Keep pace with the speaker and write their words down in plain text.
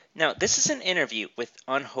Now, this is an interview with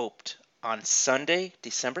Unhoped on Sunday,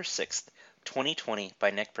 December 6th, 2020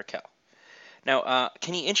 by Nick Burkell. Now,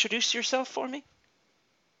 can you introduce yourself for me?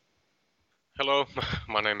 Hello,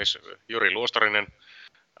 my name is Juri Luostarinen.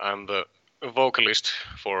 I'm the vocalist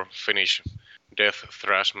for Finnish death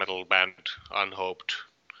thrash metal band Unhoped,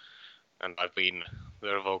 and I've been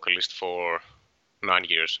their vocalist for 9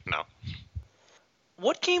 years now.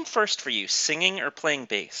 What came first for you, singing or playing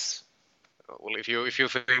bass? Well, if you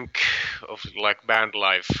think of like band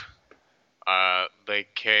life, they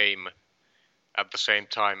came at the same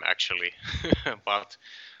time actually, but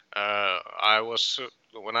I was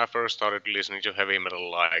when I first started listening to heavy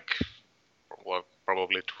metal, like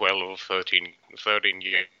probably 12 or 13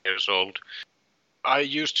 years old. I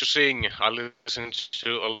used to sing. I listened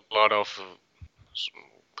to a lot of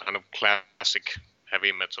kind of classic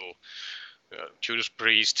heavy metal, Judas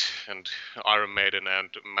Priest and Iron Maiden and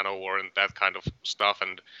Manowar and that kind of stuff.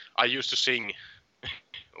 And I used to sing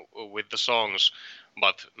with the songs,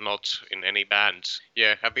 but not in any bands.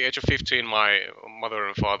 Yeah, at the age of 15, my mother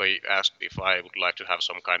and father asked if I would like to have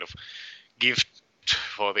some kind of gift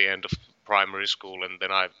for the end of primary school, and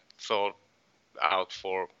then I thought out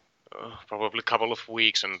for probably a couple of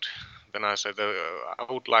weeks, and then I said I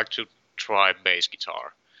would like to try bass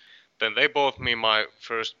guitar. Then they bought me my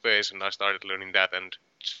first bass, and I started learning that, and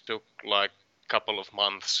it took like a couple of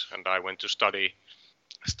months, and I went to study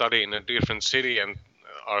in a different city, and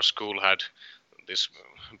our school had this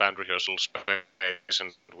band rehearsal space,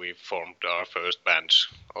 and we formed our first bands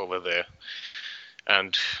over there.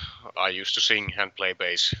 And I used to sing and play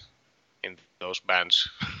bass in those bands.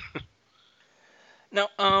 Now,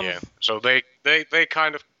 Yeah, so they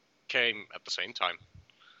kind of came at the same time.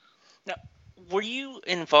 now, were you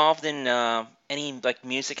involved in any like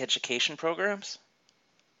music education programs?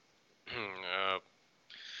 uh,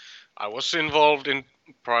 I was involved in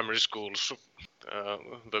primary schools, uh,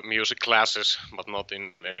 the music classes, but not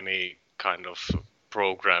in any kind of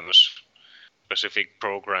programs, specific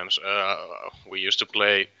programs. We used to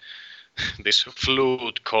play this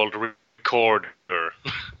flute called recorder,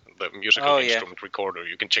 the musical Oh yeah. instrument recorder.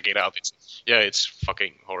 You can check it out. It's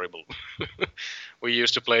fucking horrible. We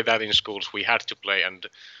used to play that in schools. We had to play, and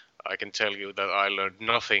I can tell you that I learned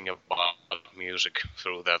nothing about music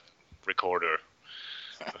through that recorder.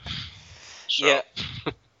 Yeah,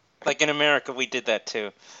 So, like in America we did that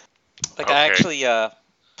too. Like I okay. actually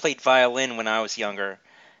played violin when I was younger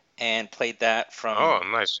and played that Oh,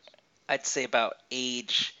 from nice. I'd say about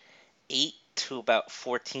age 8 to about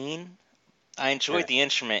 14. I Yeah, enjoyed the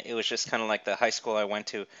instrument. It was just kind of like the high school I went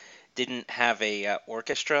to didn't have a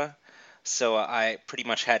orchestra, so I pretty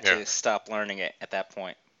much had yeah. to stop learning it at that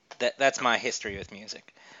point. That's my history with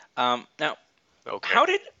music. Now, Okay. how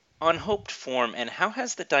did Unhoped form, and how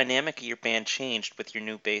has the dynamic of your band changed with your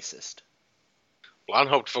new bassist?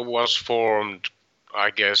 Unhoped was formed,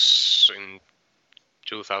 I guess, in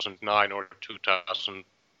 2009 or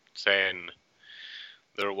 2010.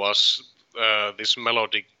 There was this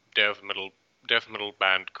melodic death metal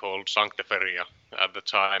band called Sancteferia at the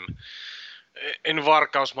time in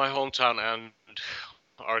Varkaus, my hometown, and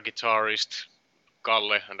our guitarist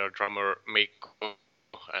Kalle and our drummer Mikko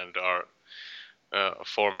and our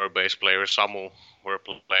former bass player Samu were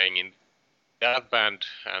playing in that band,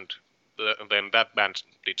 and then that band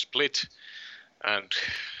did split, and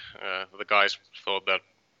the guys thought that,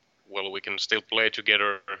 well, we can still play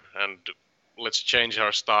together, and let's change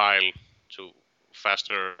our style to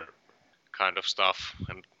faster kind of stuff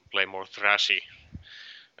and play more thrashy,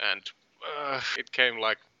 and it came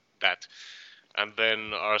like that. And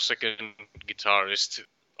then our second guitarist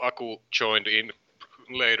Aku joined in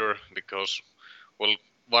later because, well,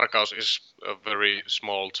 Varkaus is a very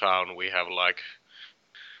small town. We have like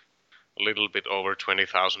a little bit over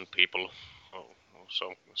 20,000 people,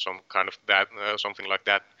 so some kind of that, something like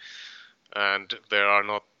that. And there are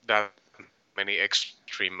not that many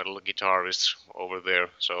extreme metal guitarists over there.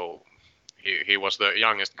 So he was the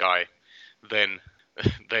youngest guy then.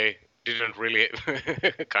 They didn't really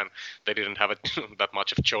they didn't have that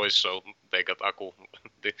much of choice, so they got Aku.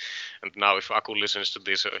 And now if Aku listens to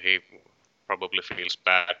this, he probably feels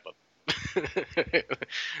bad, but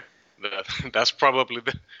that's probably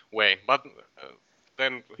the way. But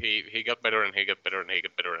then he got better and he got better and he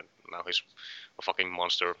got better, and now he's a fucking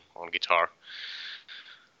monster on guitar.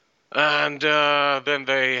 And then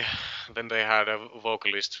they had a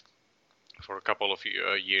vocalist for a couple of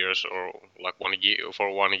years, or like 1 year. For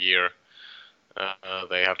 1 year,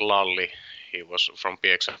 they had Lalli. He was from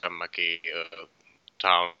Pieksämäki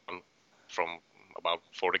town, from about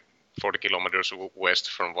 40 kilometers west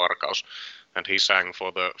from Varkaus, and he sang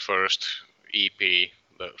for the first EP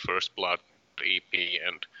the First Blood EP,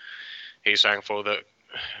 and he sang for the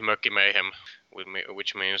Mökki Mayhem,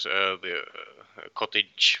 which means the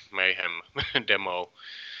Cottage Mayhem demo.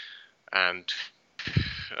 And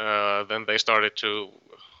then they started to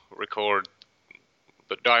record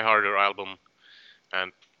the Die Harder album,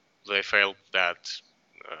 and they felt that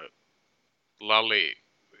Lalli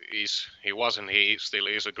he still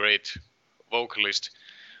is a great vocalist,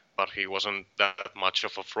 but he wasn't that much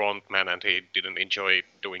of a front man, and he didn't enjoy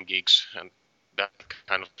doing gigs and that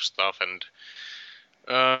kind of stuff. And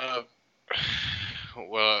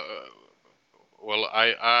well,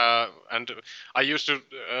 I used to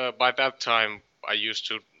by that time I used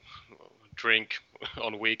to drink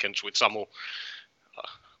on weekends with Samu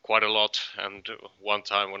quite a lot. And one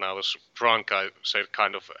time when I was drunk, I said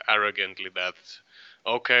kind of arrogantly that,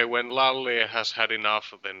 okay, when Lalli has had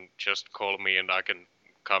enough, then just call me and I can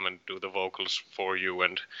come and do the vocals for you.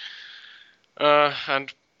 And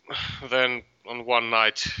then on one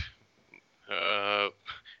night,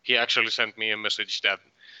 he actually sent me a message that,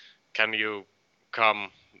 can you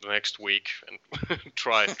come the next week and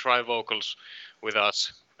try vocals with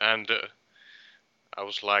us? And I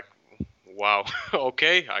was like, wow,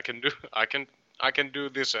 okay, I can do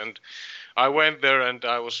this. And I went there and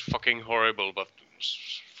I was fucking horrible, but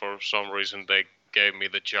for some reason they gave me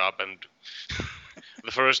the job. And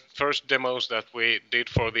the first demos that we did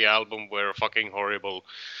for the album were fucking horrible.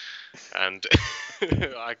 And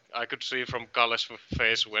I could see from Kalle's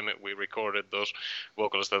face when we recorded those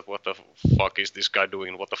vocals that what the fuck is this guy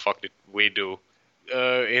doing? What the fuck did we do?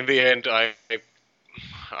 In the end, I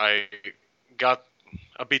got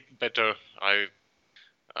a bit better. I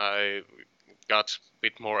got a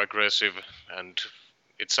bit more aggressive, and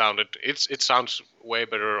it sounds way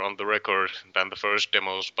better on the record than the first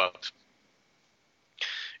demos. But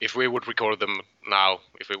if we would record them now,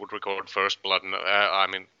 if we would record First Blood,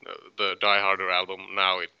 the Die Harder album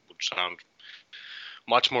now, it would sound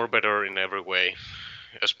much more better in every way,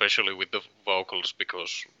 especially with the vocals,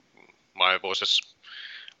 because my voice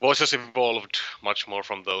has evolved much more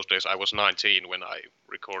from those days. I was 19 when I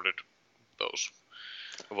recorded those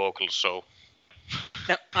vocals, so.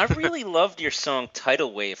 Now, I really loved your song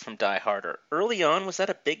Tidal Wave from Die Harder. Early on, was that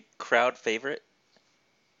a big crowd favorite?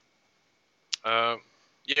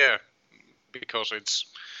 Yeah, because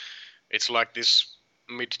it's like this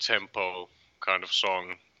mid-tempo kind of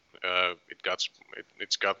song.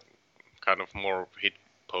 It's got kind of more hit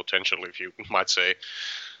potential, if you might say.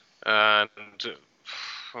 And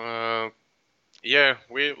yeah,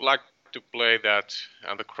 we like to play that,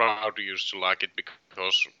 and the crowd used to like it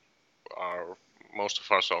because most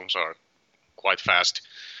of our songs are quite fast,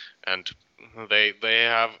 and they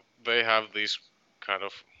have these kind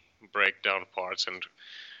of breakdown parts and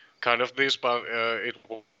kind of this, but it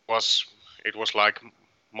was like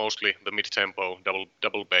mostly the mid-tempo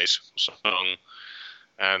double bass song.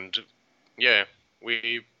 And yeah,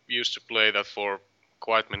 we used to play that for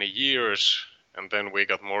quite many years, and then we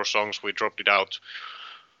got more songs. We dropped it out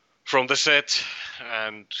from the set,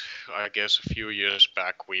 and I guess a few years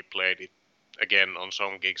back we played it again on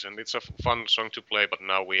some gigs, and it's a fun song to play. But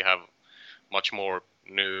now we have much more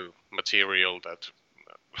new material that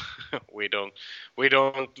we don't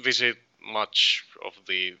visit much of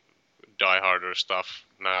the Die Harder stuff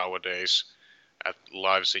nowadays at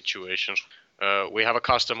live situations. We have a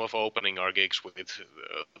custom of opening our gigs with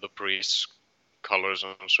the Priest's Colors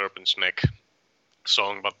on Serpent's Neck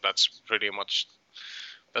song, but that's pretty much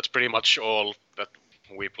all that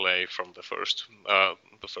we play from the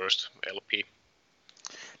first LP.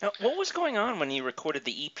 Now, what was going on when you recorded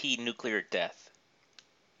the EP Nuclear Death?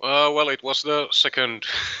 Well, it was the second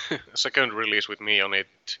release with me on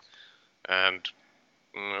it, and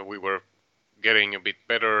we were getting a bit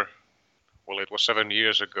better. Well, it was 7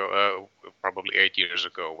 years ago, probably 8 years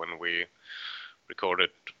ago, when we recorded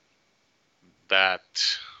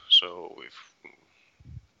that. So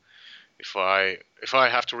if I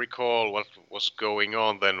have to recall what was going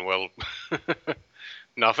on, then well,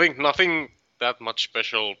 nothing that much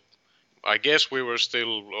special. I guess we were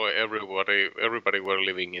still everybody were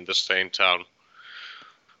living in the same town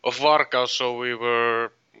of Varkaus, so we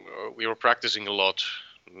were practicing a lot.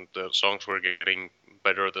 The songs were getting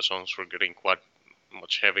better. The songs were getting quite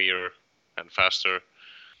much heavier and faster.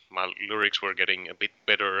 My lyrics were getting a bit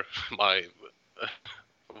better. My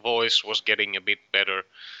voice was getting a bit better,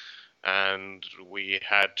 and we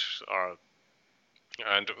had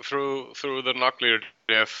through the Nuclear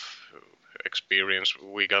Death experience,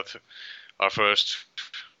 we got our first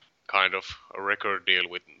kind of a record deal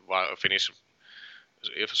with a Finnish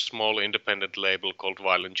small independent label called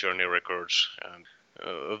Violent Journey Records, and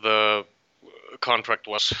the contract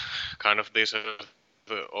was kind of this: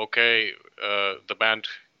 okay, the band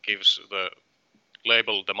gives the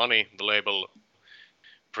label the money, the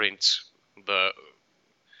prints the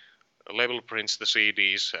label prints the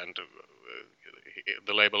CDs, and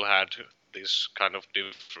the label had this kind of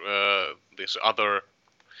this other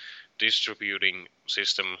distributing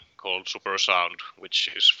system called Supersound, which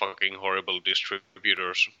is fucking horrible.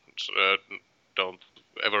 Distributors don't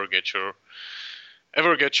ever get your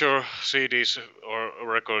CDs or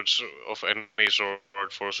records of any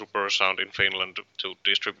sort for Supersound in Finland to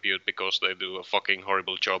distribute, because they do a fucking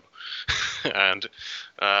horrible job. And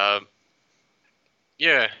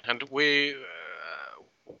yeah, and we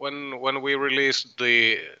when we released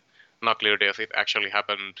the Nuclear Death, it actually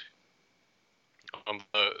happened on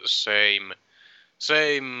the same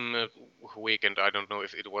weekend. I don't know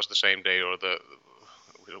if it was the same day or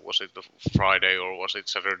was it the Friday or was it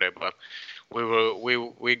Saturday, but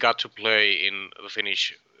we got to play in the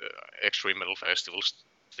Finnish extreme metal festival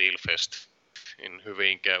Steelfest in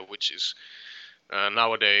Hyvinkää, which is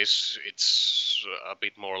nowadays it's a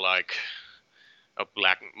bit more like a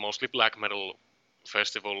mostly black metal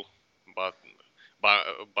festival, but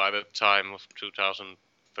by the time of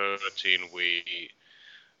 2013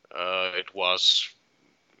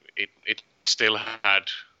 it still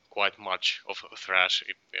had quite much of thrash.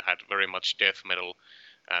 It had very much death metal,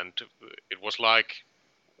 and it was like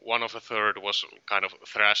one of a third was kind of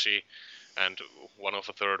thrashy, and one of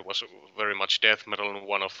a third was very much death metal, and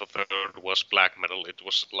one of a third was black metal. It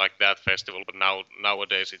was like that festival, but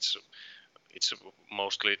nowadays it's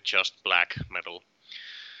mostly just black metal.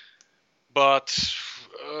 But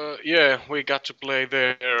yeah, we got to play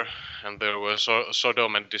there, and there was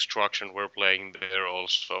Sodom and Destruction were playing there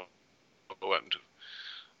also, and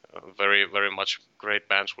very very much great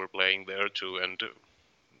bands were playing there too. And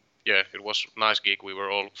yeah, it was a nice gig. We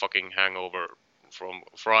were all fucking hangover from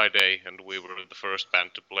Friday, and we were the first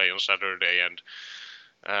band to play on Saturday,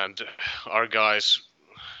 and our guys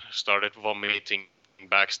started vomiting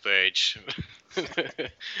backstage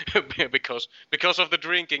because of the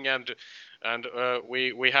drinking, and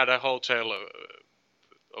we had a hotel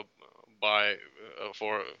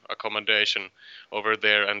for accommodation over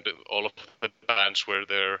there, and all of the bands were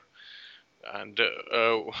there, and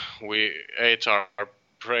we ate our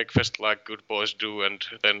breakfast like good boys do, and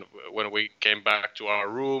then when we came back to our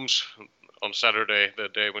rooms on Saturday, the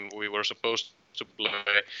day when we were supposed to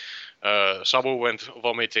play, Sabu went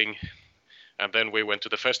vomiting, and then we went to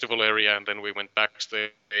the festival area, and then we went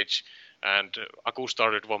backstage, and Aku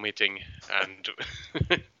started vomiting, and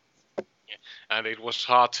and it was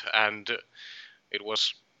hot, and it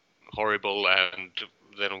was horrible. And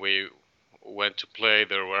then we went to play.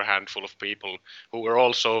 There were a handful of people who were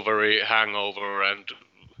also very hangover, and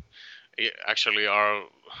actually our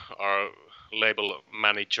label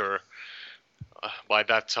manager, by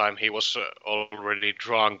that time he was already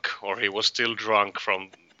drunk, or he was still drunk from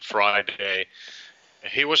Friday.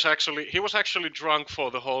 He was actually drunk for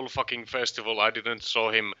the whole fucking festival. I didn't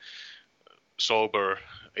saw him sober.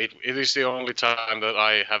 It is the only time that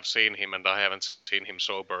I have seen him, and I haven't seen him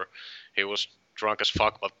sober. He was drunk as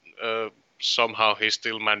fuck, but somehow he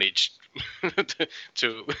still managed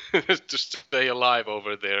to to stay alive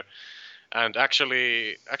over there. And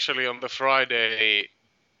actually on the Friday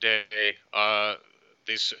day,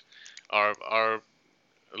 this our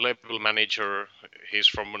label manager, he's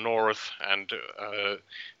from North, and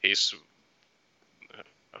he's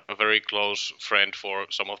a very close friend for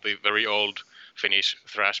some of the very old Finnish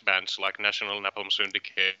thrash bands like National Napalm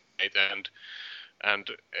Syndicate and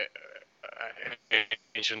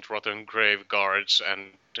Ancient Rotten Grave Guards,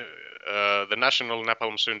 and the National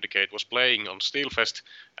Napalm Syndicate was playing on Steelfest,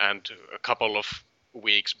 and a couple of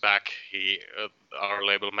weeks back our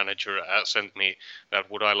label manager sent me that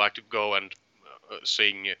would I like to go and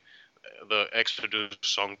sing the Exodus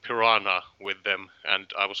song Piranha with them, and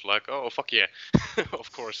I was like, oh fuck yeah, of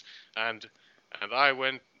course. And I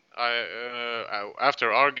went.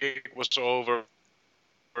 After our gig was over,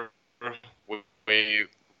 we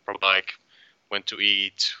probably like went to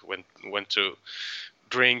eat, went to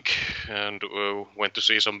drink, and went to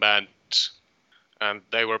see some bands, and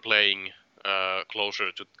they were playing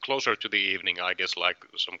closer to the evening, I guess, like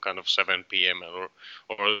some kind of 7 p.m. or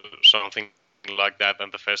something like that,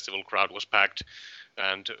 and the festival crowd was packed,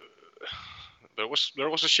 and there was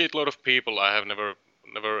a shitload of people. I have never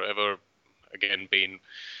ever again been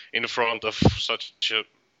in front of such a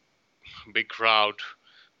big crowd,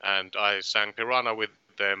 and I sang Piranha with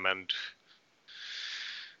them, and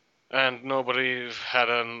nobody had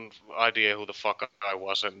an idea who the fuck I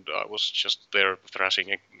was, and I was just there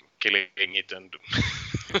thrashing and killing it, and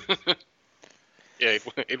yeah,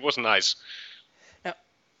 it was nice. Now,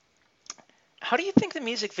 how do you think the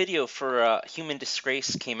music video for Human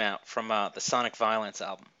Disgrace came out from the Sonic Violence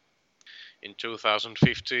album? In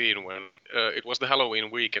 2015, when it was the Halloween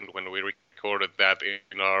weekend when we recorded that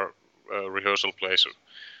in our rehearsal place.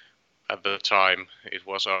 At the time, it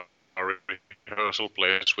was our rehearsal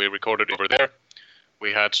place. We recorded it over there.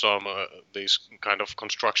 We had some these kind of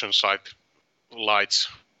construction site lights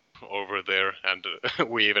over there, and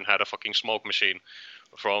we even had a fucking smoke machine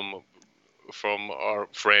from our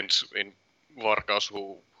friends in Varkaus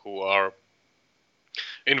who are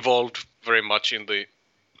involved very much in the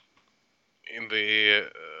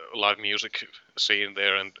live music scene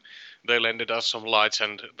there, and they lended us some lights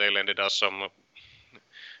and they lended us some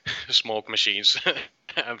smoke machines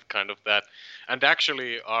and kind of that. And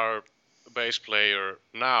actually, our bass player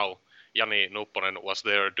now, Jani Nupponen, was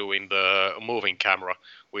there doing the moving camera.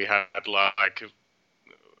 We had like,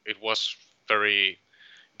 it was very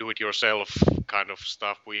do-it-yourself kind of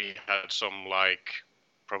stuff. We had some like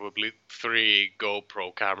probably 3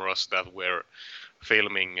 GoPro cameras that were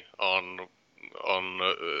filming on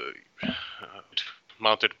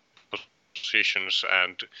mounted positions,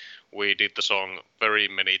 and we did the song very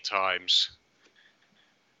many times,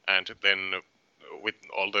 and then with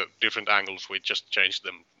all the different angles we just changed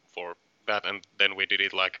them for that, and then we did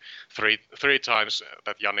it like three times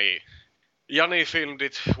that Jani filmed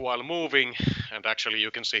it while moving, and actually you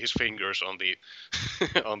can see his fingers on the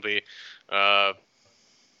on the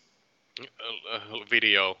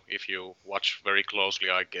video if you watch very closely.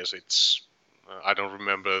 I guess it's I don't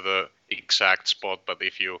remember the exact spot, but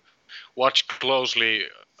if you watch closely,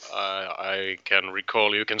 I can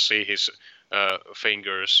recall you can see his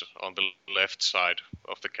fingers on the left side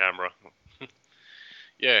of the camera.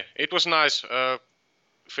 Yeah, it was nice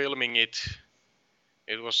filming it.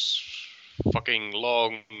 It was fucking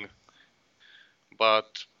long,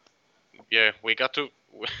 but yeah, we got to.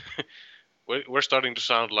 We're starting to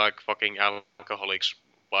sound like fucking alcoholics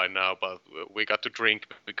by now, but we got to drink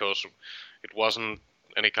because it wasn't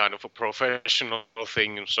any kind of a professional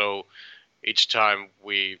thing. So each time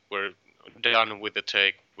we were done with the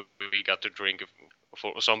take, we got to drink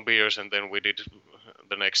for some beers, and then we did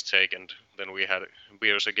the next take, and then we had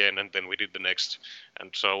beers again, and then we did the next,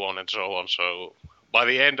 and so on and so on. So by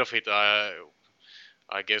the end of it, I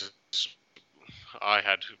guess I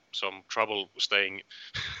had some trouble staying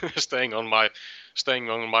on my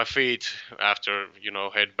feet after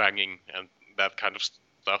head banging and that kind of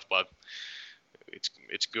stuff. But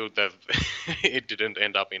it's good that it didn't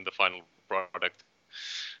end up in the final product.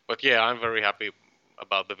 But yeah, I'm very happy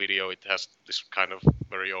about the video. It has this kind of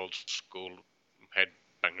very old school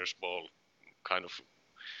headbangers ball kind of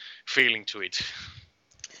feeling to it.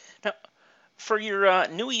 Now, for your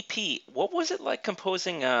new EP, what was it like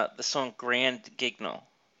composing the song Grand Guignol?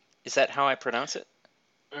 Is that how I pronounce it?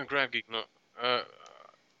 Grand Guignol.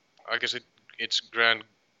 I guess it's Grand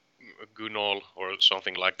Guignol or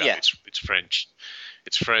something like that. Yeah. It's French.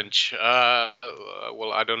 It's French.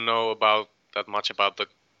 Well, I don't know about that much about the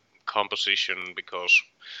composition because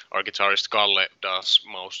our guitarist Kalle does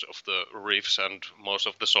most of the riffs and most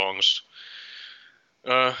of the songs.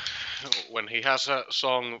 When he has a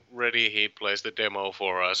song ready, he plays the demo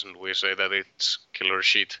for us, and we say that it's killer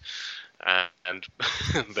shit. And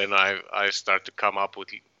then I start to come up with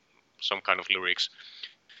some kind of lyrics.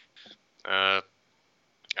 And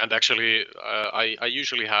actually, I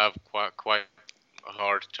usually have quite a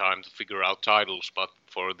hard time to figure out titles, but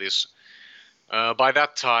for this, by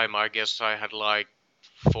that time, I guess I had like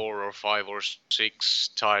 4 or 5 or 6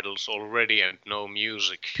 titles already and no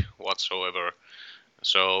music whatsoever.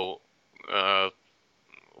 So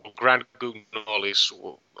Grand Guignol is,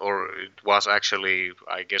 or it was actually,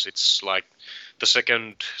 I guess it's like the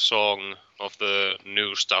second song of the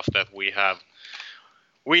new stuff that we have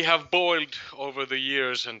boiled over the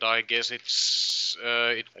years, and I guess it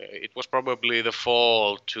was probably the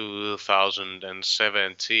fall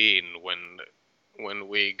 2017 when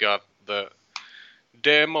we got the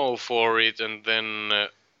demo for it, and then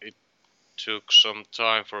it took some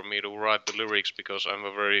time for me to write the lyrics because I'm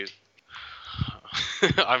a very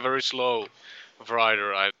I'm very slow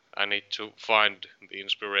writer. I need to find the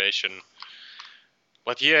inspiration.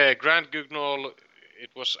 But yeah, Grand Guignol, it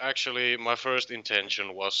was actually my first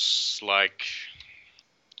intention was like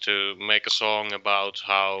to make a song about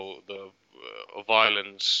how the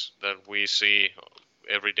violence that we see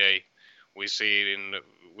every day, we see it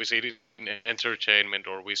in entertainment,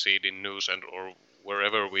 or we see it in news, and or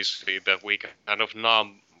wherever we see that we kind of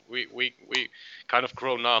we kind of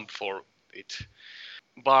grow numb for it.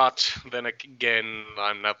 But then again,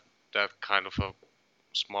 I'm not that kind of a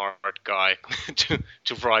smart guy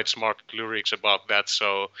to write smart lyrics about that.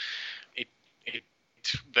 So it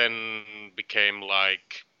then became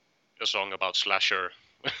like a song about Slasher,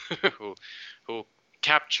 who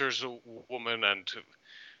captures a woman and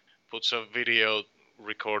puts a video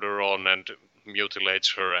recorder on and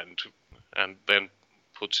mutilates her and then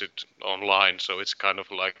puts it online. So it's kind of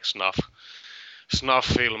like snuff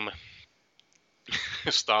film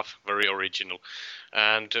stuff, very original.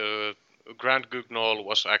 And Grand Guignol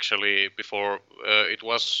was actually before it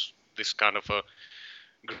was this kind of a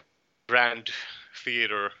grand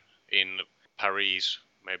theater in Paris,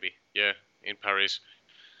 maybe, yeah, in Paris,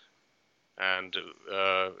 and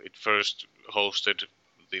it first hosted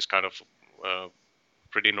this kind of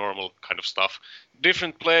pretty normal kind of stuff.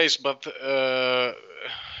 Different place, but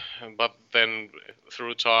then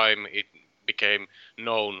through time it became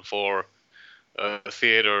known for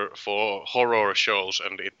theater for horror shows,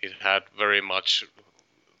 and it had very much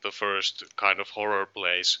the first kind of horror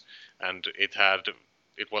plays, and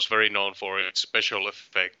it was very known for its special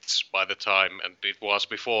effects by the time, and it was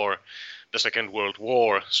before the Second World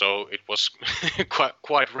War, so it was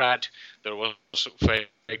quite rad. There was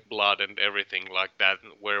fake blood and everything like that,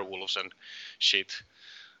 werewolves and shit,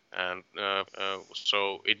 and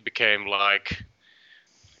so it became like,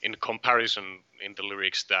 in comparison in the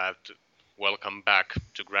lyrics, that welcome back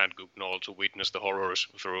to Grand Guignol to witness the horrors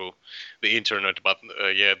through the internet, but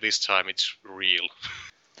yeah, this time it's real.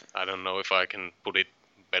 I don't know if I can put it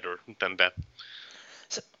better than that.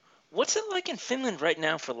 So, what's it like in Finland right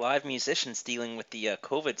now for live musicians dealing with the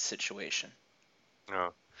COVID situation?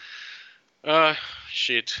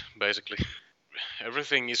 Shit, basically.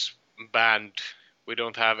 Everything is banned. We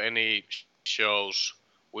don't have any shows.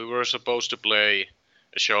 We were supposed to play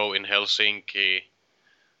a show in Helsinki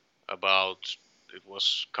about, it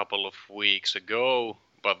was a couple of weeks ago,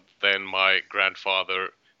 but then my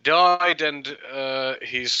grandfather died, and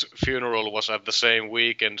his funeral was at the same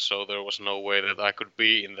weekend, so there was no way that I could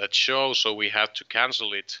be in that show, so we had to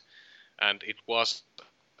cancel it. And it was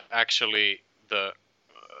actually the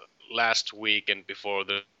last weekend before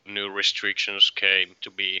the new restrictions came to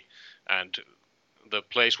be, and the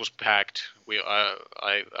place was packed.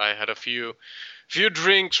 I had a few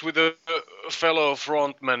drinks with a fellow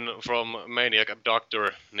frontman from Maniac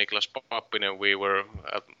Abductor, Niklas Pappinen. We were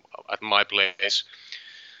at my place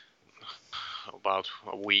about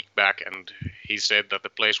a week back, and he said that the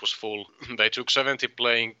place was full. They took 70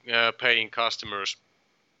 paying customers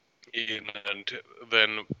in, and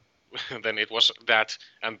then it was that,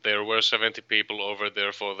 and there were 70 people over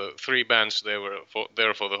there for the three bands. They were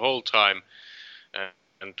there for the whole time,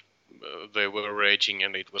 and they were raging,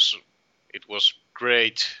 and it was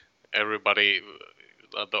great. Everybody,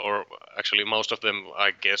 or actually most of them,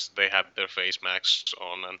 I guess, they had their face masks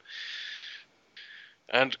on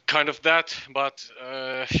and kind of that. But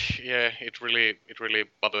yeah, it really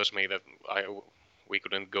bothers me that we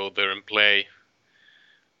couldn't go there and play.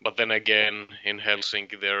 But then again, in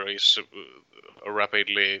Helsinki there is a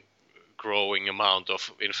rapidly growing amount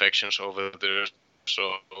of infections over there,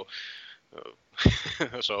 so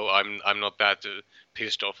so I'm not that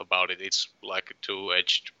pissed off about it. It's like a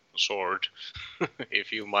two-edged sword,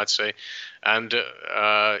 if you might say. And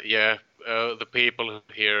yeah, the people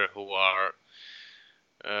here who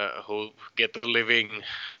get the living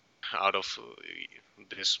out of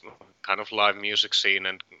this kind of live music scene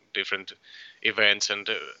and different events and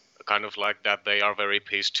kind of like that, they are very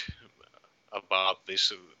pissed about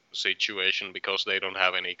this situation because they don't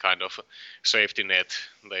have any kind of safety net.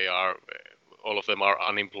 All of them are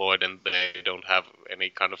unemployed, and they don't have any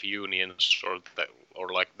kind of unions or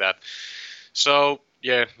like that. So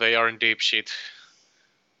yeah, they are in deep shit,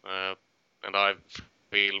 and I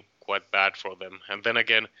feel quite bad for them. And then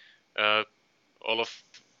again, all of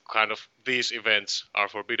kind of these events are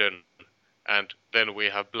forbidden, and then we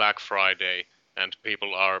have Black Friday, and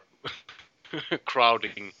people are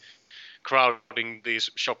crowding these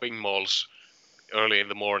shopping malls early in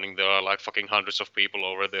the morning. There are like fucking hundreds of people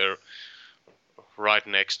over there right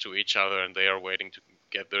next to each other, and they are waiting to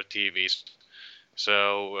get their TVs.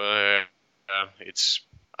 So it's,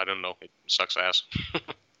 I don't know, it sucks ass.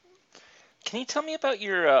 Can you tell me about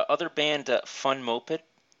your other band, Fun Moped?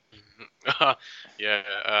 Yeah,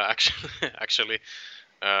 actually,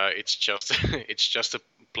 it's just it's just a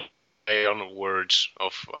play on words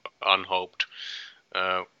of unhoped.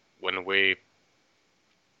 When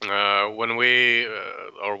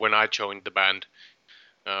I joined the band,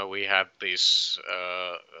 we had this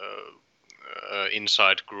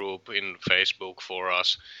inside group in Facebook for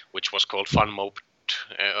us, which was called Fun Moped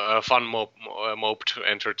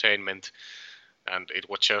Entertainment, and it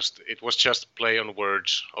was just play on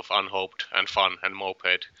words of Unhoped and Fun and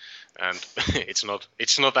Moped, and it's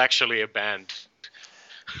not actually a band.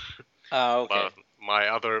 Oh, okay. But my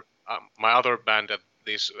other band at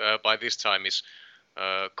this by this time is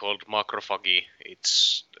called Macrophagy.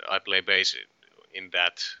 I play bass in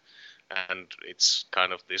that, and it's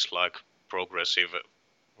kind of this like progressive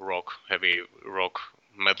rock, heavy rock,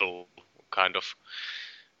 metal kind of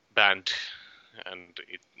band, and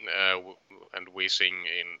and we sing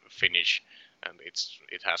in Finnish, and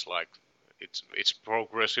it has like it's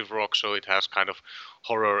progressive rock, so it has kind of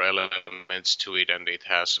horror elements to it, and it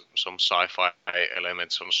has some sci-fi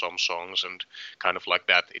elements on some songs, and kind of like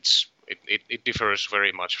that. It differs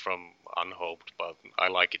very much from Unhoped, but I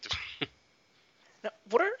like it. Now,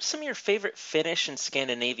 what are some of your favorite Finnish and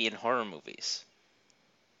Scandinavian horror movies?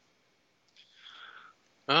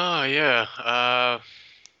 Yeah.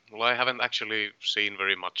 Well, I haven't actually seen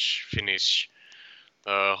very much Finnish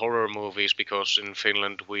horror movies because in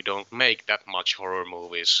Finland we don't make that much horror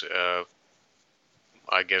movies.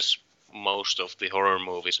 I guess most of the horror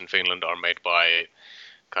movies in Finland are made by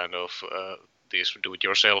kind of these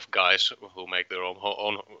do-it-yourself guys who make their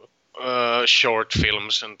own short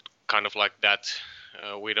films and kind of like that.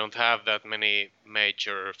 We don't have that many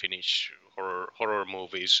major Finnish horror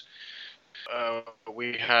movies.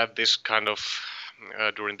 We had this kind of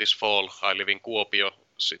during this fall. I live in Kuopio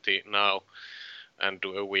city now, and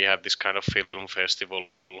we had this kind of film festival,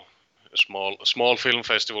 a small film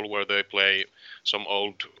festival where they play some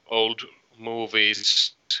old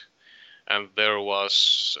movies, and there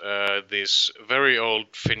was this very old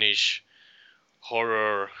Finnish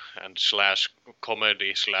horror and slash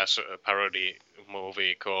comedy slash parody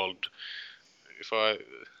movie called, if I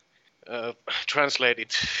uh, translate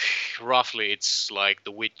it roughly, it's like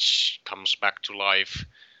The Witch Comes Back to Life,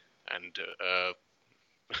 and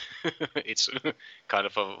it's kind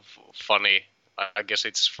of a funny. I guess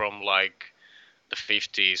it's from like the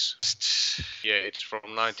 50s. Yeah, it's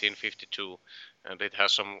from 1952, and it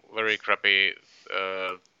has some very crappy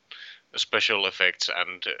special effects,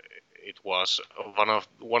 and it was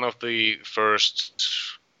one of the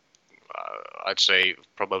first, I'd say,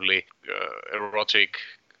 probably erotic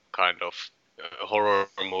kind of horror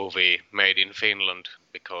movie made in Finland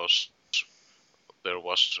because there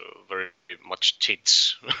was very much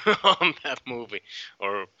tits on that movie,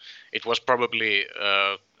 or it was probably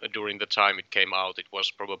during the time it came out, it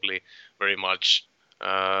was probably very much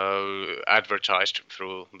advertised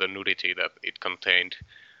through the nudity that it contained.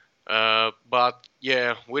 But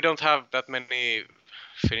yeah, we don't have that many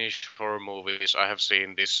Finnish horror movies. I have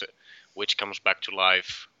seen this Which Comes Back to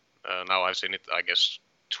Life. Now I've seen it, I guess,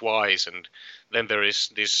 twice, and then there is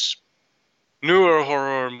this newer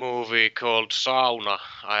horror movie called Sauna.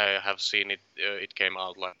 I have seen it. It came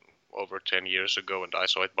out like over 10 years ago, and I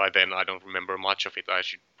saw it by then. I don't remember much of it. I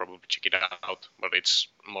should probably check it out. But it's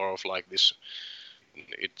more of like this.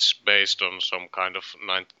 It's based on some kind of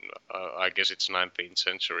I guess it's 19th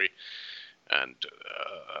century, and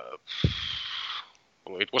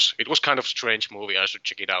it was kind of strange movie. I should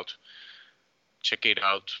check it out. Check it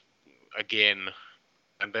out again.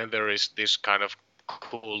 And then there is this kind of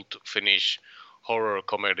cult Finnish horror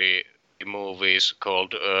comedy movies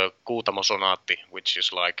called Kuutamo Sonaatti, which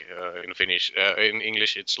is like in Finnish, in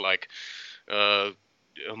English it's like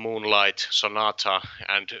Moonlight Sonata,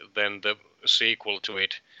 and then the sequel to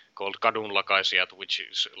it called Kadunlakaisijat, which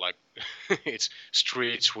is like it's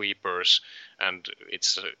street sweepers, and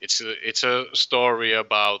it's a story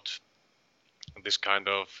about this kind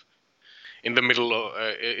of in the middle of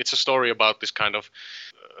it's a story about this kind of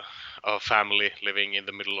a family living in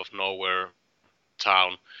the middle of nowhere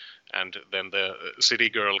town, and then the city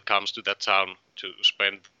girl comes to that town to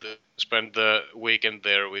spend the weekend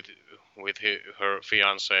there with her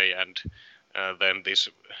fiance, and then this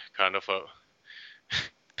kind of a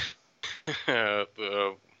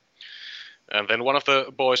and then one of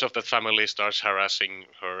the boys of that family starts harassing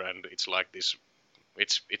her, and it's like this.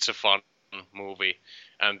 It's a fun movie,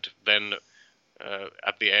 and then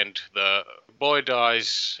at the end the boy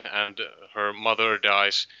dies and her mother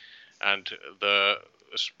dies, and the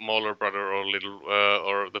smaller brother or little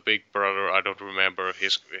or the big brother, I don't remember,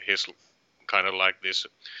 his kind of like this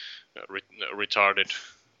retarded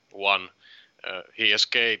one, he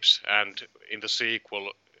escapes, and in the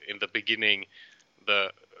sequel, in the beginning,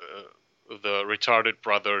 the retarded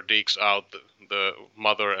brother digs out the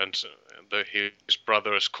mother and his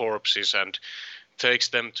brother's corpses and takes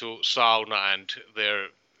them to sauna, and there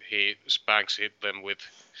he spanks them with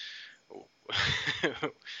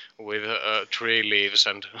with tree leaves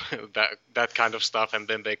and that kind of stuff, and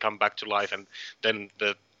then they come back to life, and then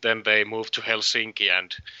the then they moved to Helsinki,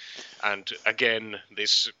 and again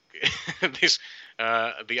this this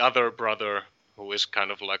the other brother, who is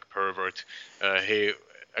kind of like pervert, he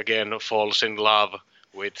again falls in love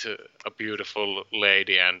with a beautiful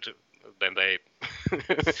lady, and then they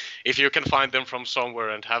if you can find them from somewhere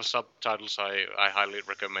and have subtitles, I highly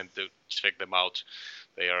recommend to check them out.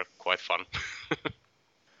 They are quite fun.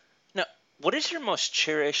 Now, what is your most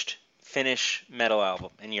cherished Finnish metal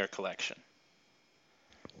album in your collection?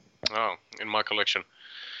 Oh, in my collection,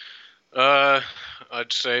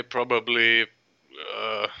 I'd say probably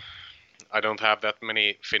I don't have that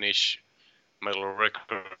many Finnish metal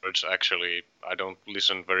records. Actually, I don't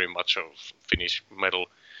listen very much of Finnish metal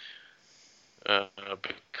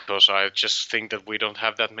because I just think that we don't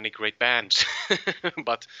have that many great bands.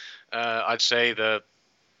 But I'd say the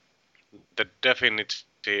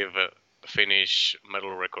definitive Finnish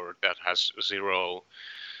metal record that has zero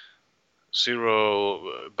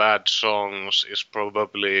bad songs is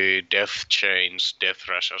probably Death Chains' Death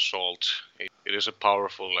Thrash Assault. It is a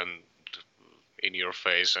powerful and in your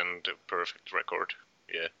face and perfect record.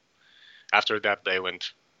 Yeah. After that they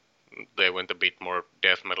went a bit more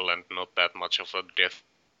death metal and not that much of a death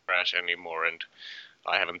thrash anymore, and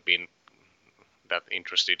I haven't been that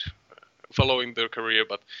interested following their career,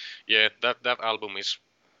 but yeah, that album is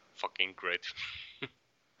fucking great.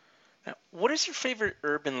 Now, what is your favorite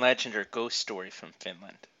urban legend or ghost story from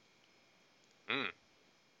Finland?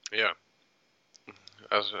 Yeah,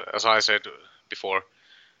 as I said before,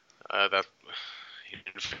 that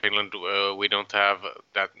in Finland we don't have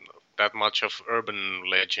that much of urban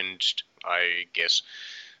legends, I guess,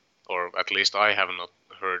 or at least I have not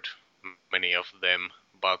heard many of them.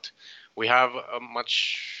 But we have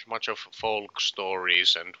much of folk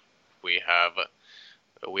stories, and we have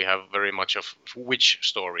very much of witch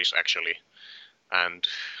stories actually, and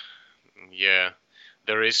yeah,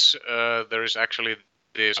 there is actually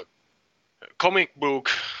this comic book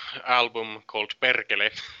album called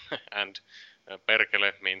Perkele, and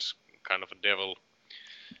Perkele means kind of a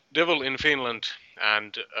devil in Finland,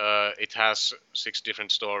 and it has 6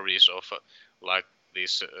 different stories of like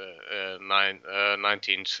this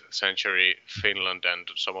 19th century Finland, and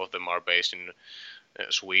some of them are based in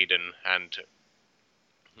Sweden, and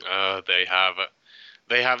they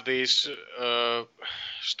have these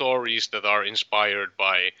stories that are inspired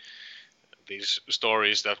by these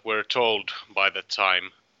stories that were told by the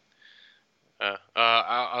time.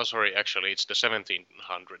 Sorry, actually, it's the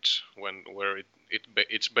 1700s where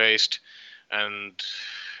it's based, and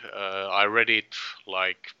I read it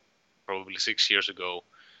like probably 6 years ago,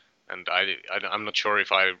 and I'm not sure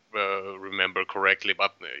if I remember correctly,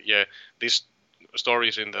 but yeah, these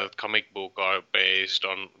stories in the comic book are based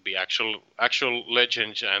on the actual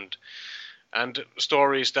legends and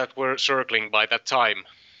stories that were circling by that time,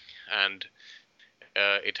 and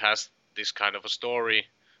it has this kind of a story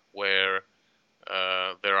where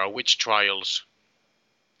there are witch trials,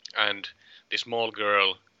 and this small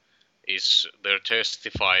girl is there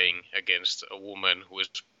testifying against a woman who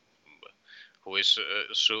is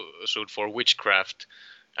sued for witchcraft,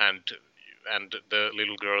 and the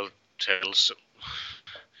little girl tells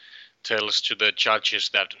to the judges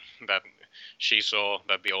that she saw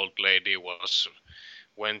that the old lady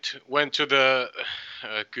went to the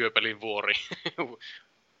Kööpelinvuori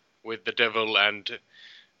with the devil, and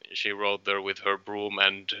she rode there with her broom,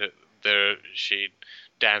 and there she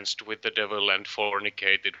danced with the devil and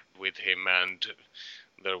fornicated with him, and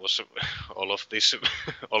there was all of this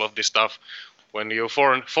stuff. When you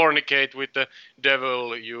fornicate with the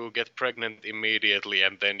devil, you get pregnant immediately,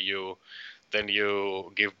 and then you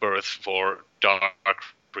give birth for dark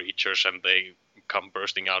creatures, and they come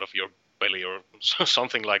bursting out of your belly or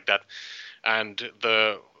something like that. And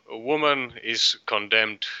the woman is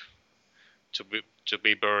condemned to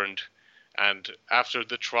be burned, and after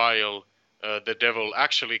the trial, the devil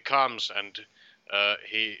actually comes, and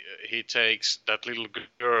he takes that little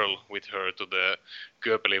girl with her to the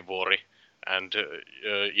Kööpelinvuori, and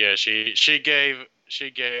yeah, she gave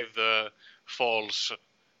the false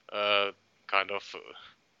kind of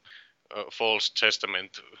false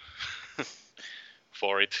testament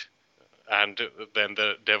for it, and then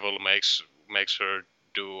the devil makes her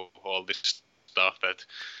do all this stuff that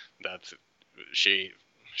she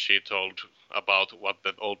told about what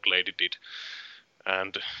that old lady did,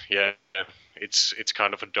 and yeah, it's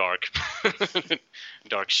kind of a dark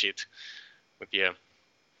dark shit, but yeah.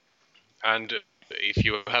 And if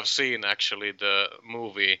you have seen actually the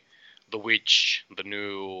movie The Witch, the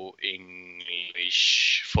new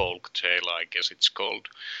English folk tale, I guess it's called,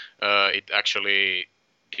 it actually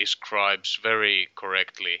describes very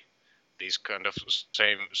correctly these kind of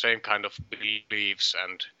same kind of beliefs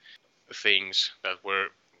and things that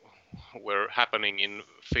were happening in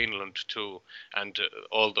Finland too, and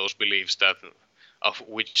all those beliefs that of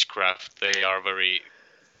witchcraft, they are very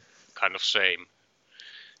kind of same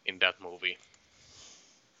in that movie,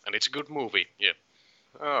 and it's a good movie. Yeah.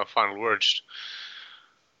 Final words.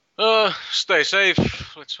 Stay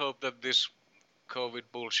safe. Let's hope that this COVID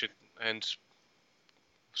bullshit ends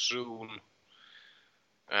soon,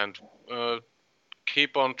 and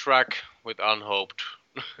keep on track with Unhoped.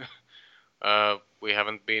 We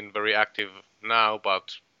haven't been very active now,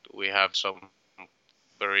 but we have some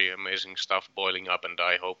very amazing stuff boiling up, and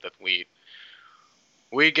I hope that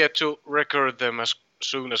we get to record them as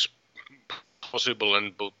soon as possible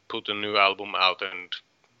and put a new album out, and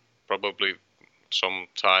probably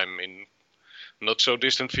sometime in not so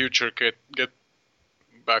distant future get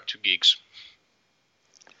back to gigs.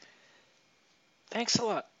 Thanks a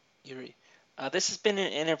lot, Yuri. This has been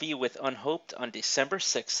an interview with Unhoped on December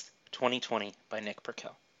 6th, 2020 by Nick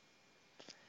Perkel.